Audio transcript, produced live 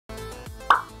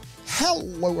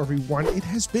Hello everyone, it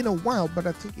has been a while, but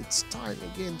I think it's time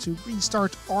again to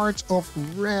restart Art of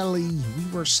Rally.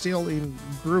 We were still in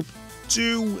Group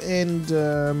 2 and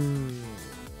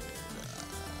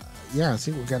yeah, I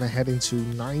think we're gonna head into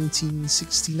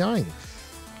 1969.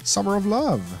 Summer of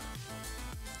Love.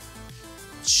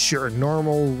 Sure,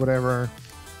 normal, whatever.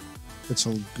 It's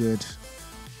all good.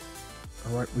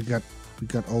 Alright, we got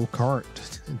old card.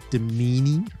 The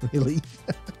meaning, really?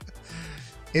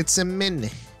 It's a min.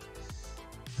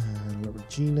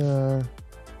 Regina.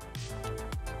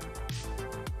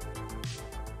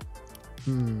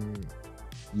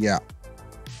 Yeah.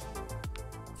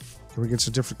 Can we get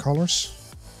some different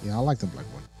colors? Yeah, I like the black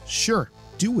one. Sure,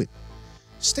 do it.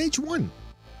 Stage 1.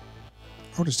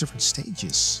 Oh, there's different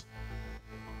stages.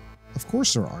 Of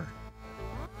course there are.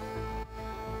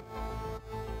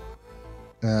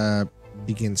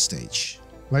 Begin stage.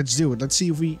 Let's do it. Let's see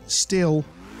if we still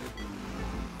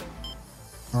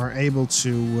are able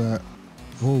to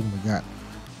oh my god,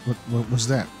 what was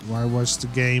that? Why was the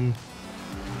game,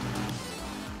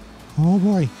 oh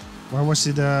boy, why was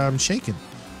it shaken?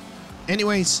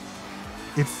 Anyways,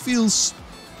 it feels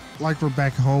like we're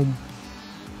back home.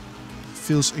 It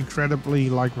feels incredibly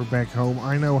like we're back home.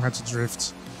 I know how to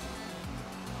drift.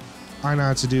 I know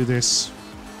how to do this.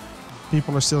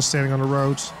 People are still standing on the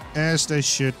road, as they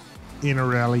should in a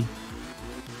rally.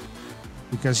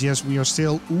 Because yes, we are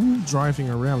still driving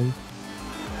a rally.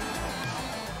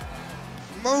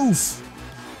 Move!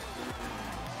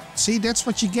 See, that's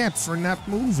what you get for not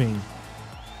moving.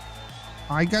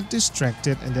 I got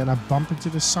distracted and then I bump into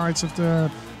the sides of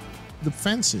the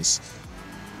fences.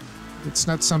 It's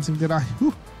not something that I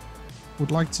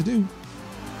would like to do.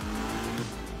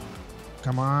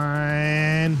 Come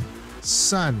on,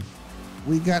 son.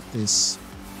 We got this.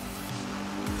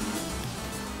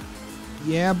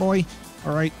 Yeah, boy.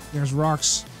 Alright, there's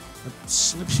rocks. I'm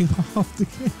slipping off the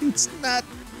game. It's not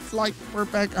like we're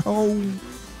back home.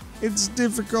 It's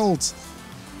difficult.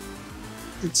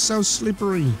 It's so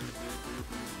slippery.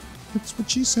 That's what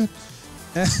she said.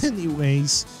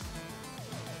 Anyways,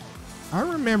 I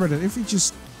remember that if we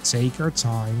just take our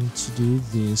time to do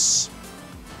this.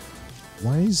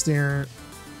 Why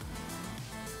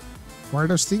are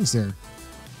those things there?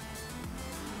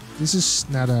 This is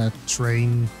not a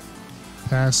train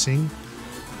passing.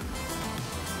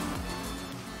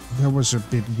 That was a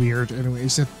bit weird. Anyway,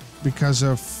 is that because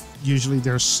of usually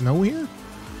there's snow here?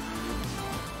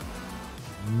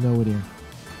 No idea.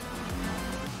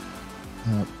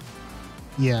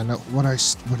 Yeah, no. What I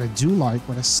do like,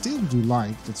 what I still do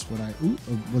like, that's what I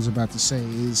was about to say,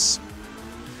 is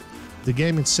the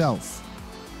game itself,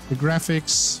 the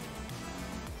graphics,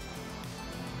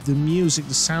 the music,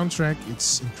 the soundtrack.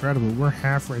 It's incredible. We're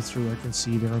halfway through. I can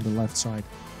see there on the left side.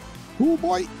 Oh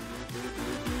boy.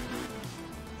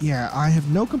 Yeah, I have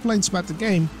no complaints about the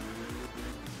game.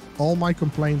 All my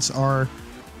complaints are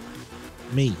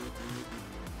me.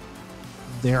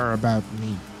 They're about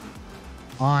me.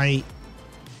 I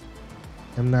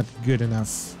am not good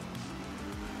enough.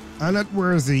 I'm not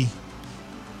worthy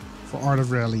for Art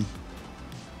of Rally.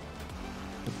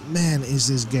 But man, is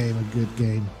this game a good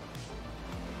game.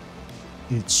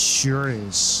 It sure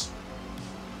is.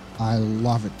 I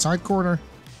love it. Tight corner.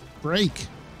 Brake.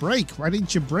 Brake. Why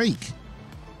didn't you brake?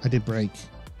 I did brake.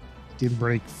 Didn't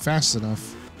brake fast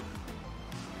enough.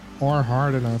 Or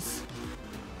hard enough.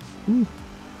 Ooh.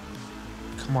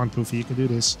 Come on, Poofy. You can do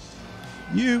this.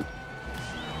 You.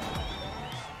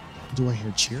 Do I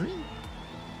hear cheering?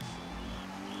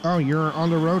 Oh, you're on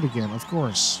the road again. Of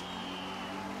course.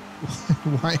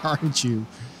 Why aren't you?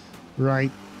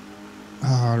 Right.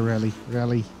 Oh, rally.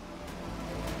 Rally.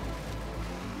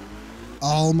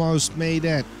 Almost made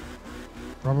it.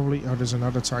 Probably. Oh, there's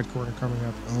another tight corner coming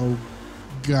up. Oh,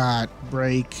 God.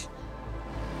 Brake.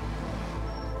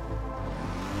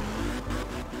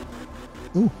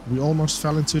 Ooh, we almost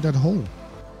fell into that hole.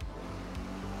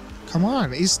 Come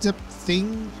on. Is the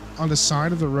thing on the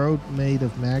side of the road made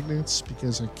of magnets?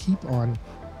 Because I keep on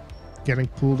getting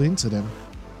pulled into them.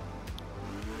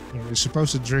 Yeah, you're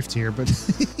supposed to drift here, but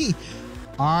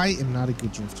I am not a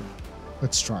good drifter.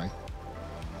 Let's try.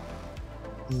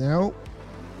 No.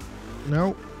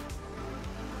 No.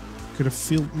 Could have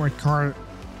felt my car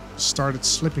started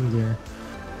slipping there.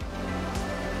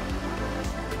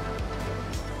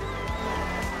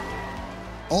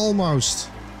 Almost.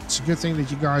 It's a good thing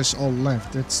that you guys all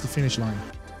left. That's the finish line.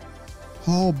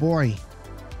 Oh boy.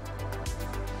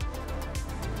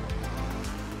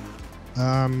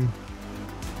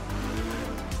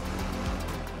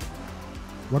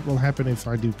 What will happen if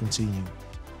I do continue?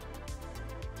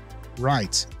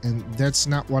 right. And that's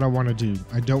not what I want to do.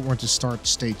 I don't want to start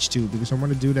stage 2 because I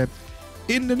want to do that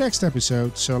in the next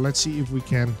episode. So let's see if we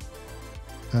can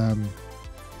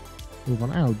move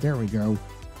on out. There we go.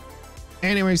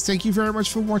 Anyways, thank you very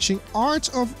much for watching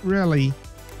Art of Rally.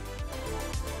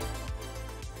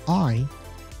 I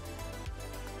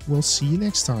will see you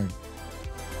next time.